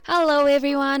Hello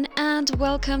everyone and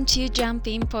welcome to Jump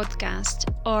In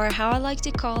Podcast, or how I like to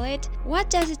call it, What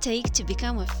Does It Take to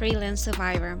Become a Freelance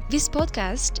Survivor? This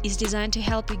podcast is designed to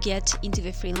help you get into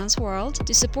the freelance world,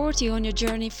 to support you on your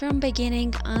journey from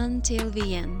beginning until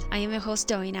the end. I am your host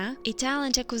Doina, a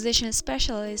talent acquisition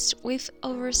specialist with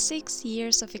over 6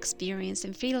 years of experience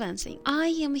in freelancing. I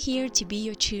am here to be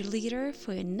your cheerleader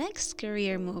for your next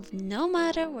career move, no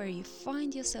matter where you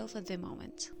find yourself at the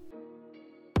moment.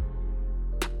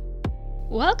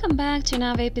 Welcome back to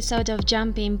another episode of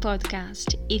Jump In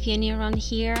Podcast. If you're new around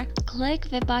here, click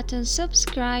the button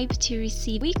subscribe to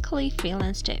receive weekly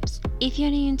freelance tips. If you're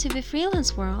new into the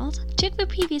freelance world, check the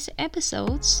previous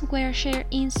episodes where I share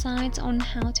insights on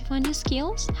how to find your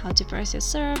skills, how to price your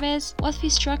service, what fee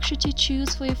structure to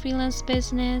choose for your freelance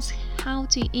business, how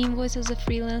to invoice as a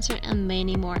freelancer, and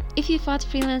many more. If you thought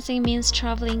freelancing means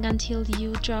traveling until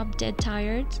you drop dead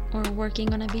tired or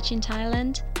working on a beach in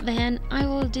Thailand, then I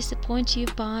will disappoint you,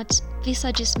 but these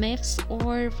are just myths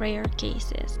or rare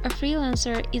cases. A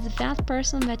freelancer is that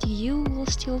person that you will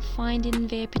still find in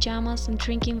their pajamas and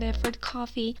drinking their third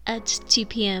coffee at 2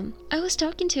 p.m. I was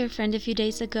talking to a friend a few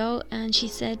days ago and she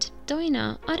said,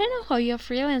 Doina, I don't know how you're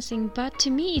freelancing, but to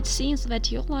me it seems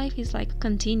that your life is like a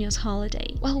continuous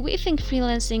holiday. While we think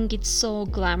freelancing is so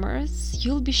glamorous,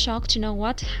 you'll be shocked to know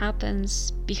what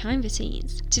happens behind the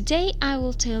scenes. Today I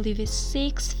will tell you the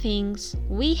 6 things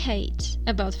we hate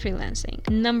about freelancing.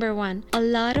 Number 1, a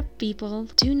lot of people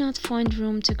do not find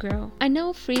room to grow. I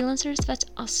know freelancers that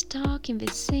are stuck in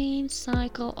the same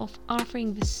cycle of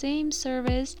offering the same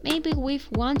service, maybe with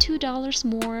 $1-2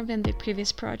 more than the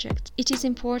previous project. It is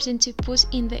important to put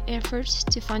in the effort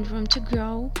to find room to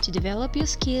grow, to develop your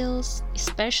skills,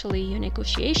 especially your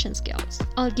negotiation skills.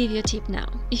 I'll give you a tip now.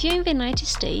 If you're in the United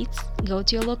States, go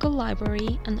to your local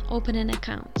library and open an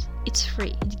account. It's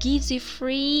free. It gives you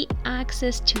free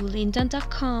access to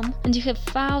lynda.com and you have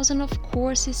thousands of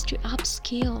courses to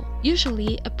upskill.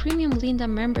 Usually, a premium Lynda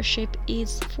membership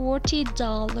is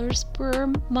 $40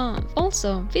 per month.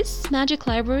 Also, this magic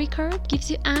library card gives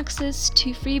you access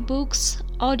to free books,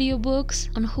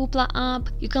 audiobooks on Hoopla app.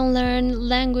 You can learn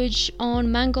language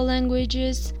on Mango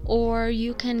Languages, or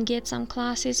you can get some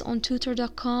classes on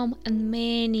tutor.com and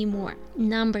many more.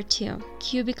 Number 2,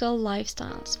 cubicle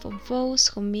lifestyles for those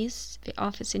who miss the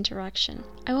office interaction.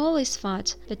 I always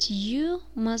thought that you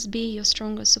must be your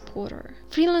strongest supporter.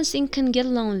 Freelancing can get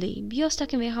lonely. You're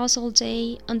stuck in the house all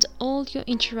day and all your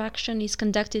interaction is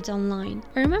conducted online.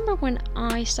 I remember when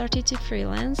I started to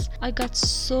freelance, I got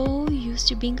so used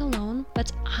to being alone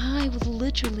that I would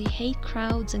literally hate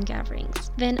crowds and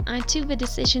gatherings. Then I took the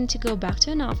decision to go back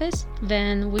to an office.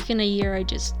 Then within a year I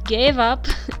just gave up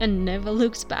and never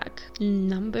looked back.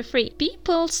 Number 3,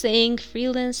 people saying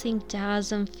freelancing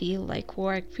doesn't feel like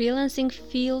work. Freelancing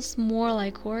feels more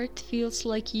like work. It feels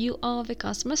like you are the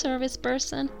customer service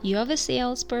person, you are the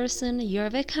salesperson, you're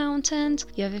the accountant,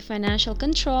 you're the financial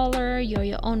controller, you're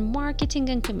your own marketing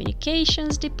and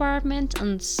communications department,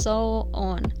 and so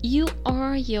on. You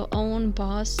are your own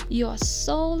boss. You are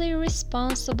solely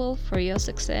responsible for your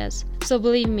success. So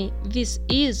believe me, this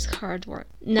is hard work.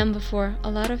 Number 4, a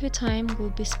lot of your time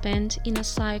will be spent in a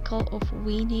cycle of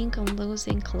winning and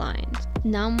losing clients.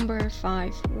 Number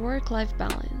 5, work-life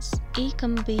balance. It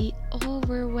can be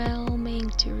overwhelming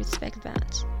to respect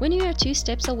that. When you are 2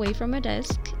 steps away from a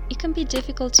desk, it can be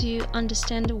difficult to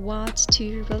understand what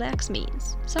to relax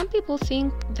means. Some people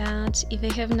think that if they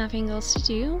have nothing else to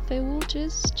do, they will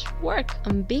just work.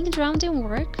 And being drowned in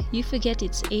work, you forget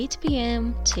it's 8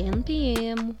 p.m., 10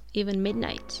 p.m., even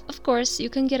midnight. Of course, you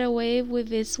can get away with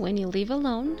this when you live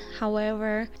alone.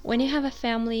 However, when you have a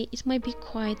family, it might be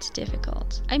quite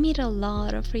difficult. I meet a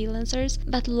lot of freelancers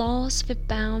that lost the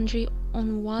boundary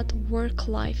on what work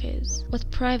life is, what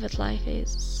private life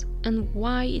is, and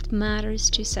why it matters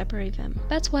to separate them.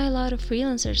 That's why a lot of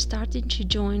freelancers started to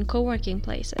join co-working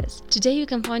places. Today you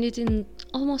can find it in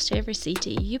almost every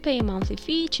city. You pay a monthly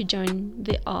fee to join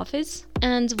the office,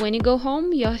 and when you go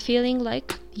home, you're feeling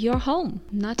like you're home,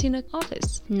 not in an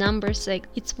office. Number 6,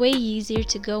 it's way easier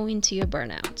to go into your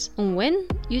burnout. And when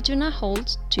you do not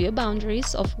hold to your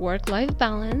boundaries of work-life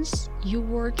balance, you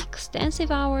work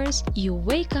extensive hours, you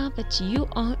wake up that you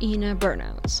are in a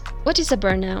burnout. What is a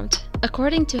burnout?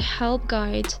 According to Help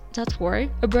Guide at work,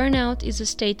 a burnout is a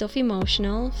state of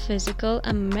emotional, physical,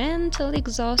 and mental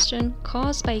exhaustion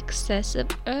caused by excessive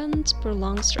and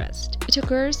prolonged stress. It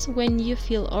occurs when you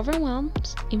feel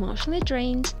overwhelmed, emotionally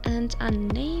drained, and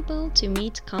unable to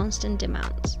meet constant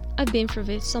demands. I've been through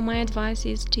this, so my advice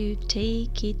is to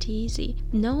take it easy.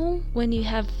 Know when you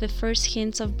have the first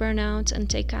hints of burnout and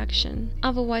take action.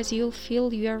 Otherwise, you'll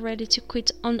feel you are ready to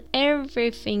quit on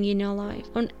everything in your life,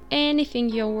 on anything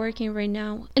you're working right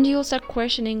now, and you'll start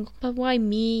questioning, but why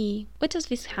me? What does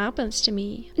this happen to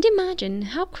me? And imagine,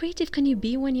 how creative can you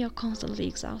be when you're constantly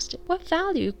exhausted? What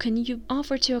value can you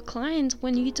offer to a client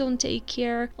when you don't take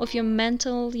care of your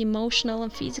mental, emotional,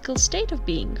 and physical state of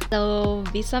being? So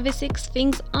these are the 6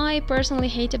 things I personally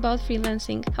hate about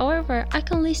freelancing. However, I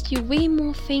can list you way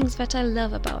more things that I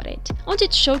love about it. I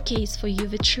wanted to showcase for you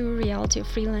the true reality of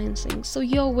freelancing, so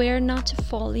you're aware not to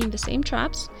fall in the same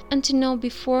traps and to know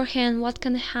beforehand what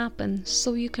can happen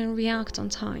so you can react on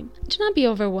time. Do not be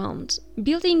overwhelmed.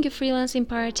 Building a freelance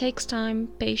empire takes time,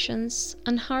 patience,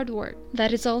 and hard work.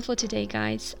 That is all for today,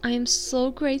 guys. I am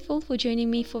so grateful for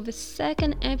joining me for the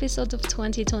 2nd episode of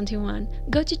 2021.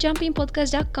 Go to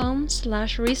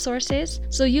jumpingpodcast.com/resources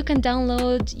so you can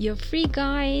download your free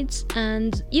guides,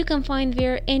 and you can find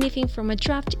there anything from a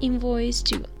draft invoice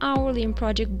to hourly and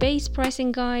project-based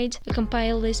pricing guide, a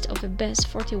compiled list of the best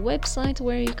 40 websites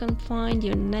where you can find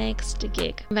your next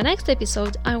gig. In the next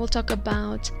episode, I will talk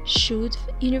about should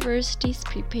universities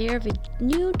prepare the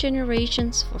new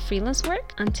generations for freelance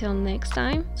work? Until next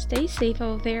time, stay safe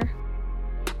out there.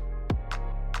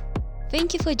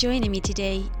 Thank you for joining me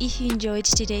today. If you enjoyed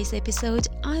today's episode,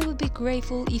 I would be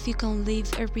grateful if you can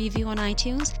leave a review on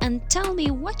iTunes and tell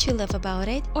me what you love about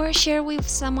it, or share with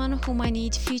someone who might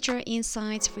need future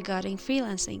insights regarding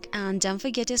freelancing. And don't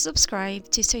forget to subscribe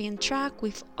to stay on track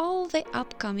with all the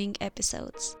upcoming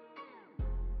episodes.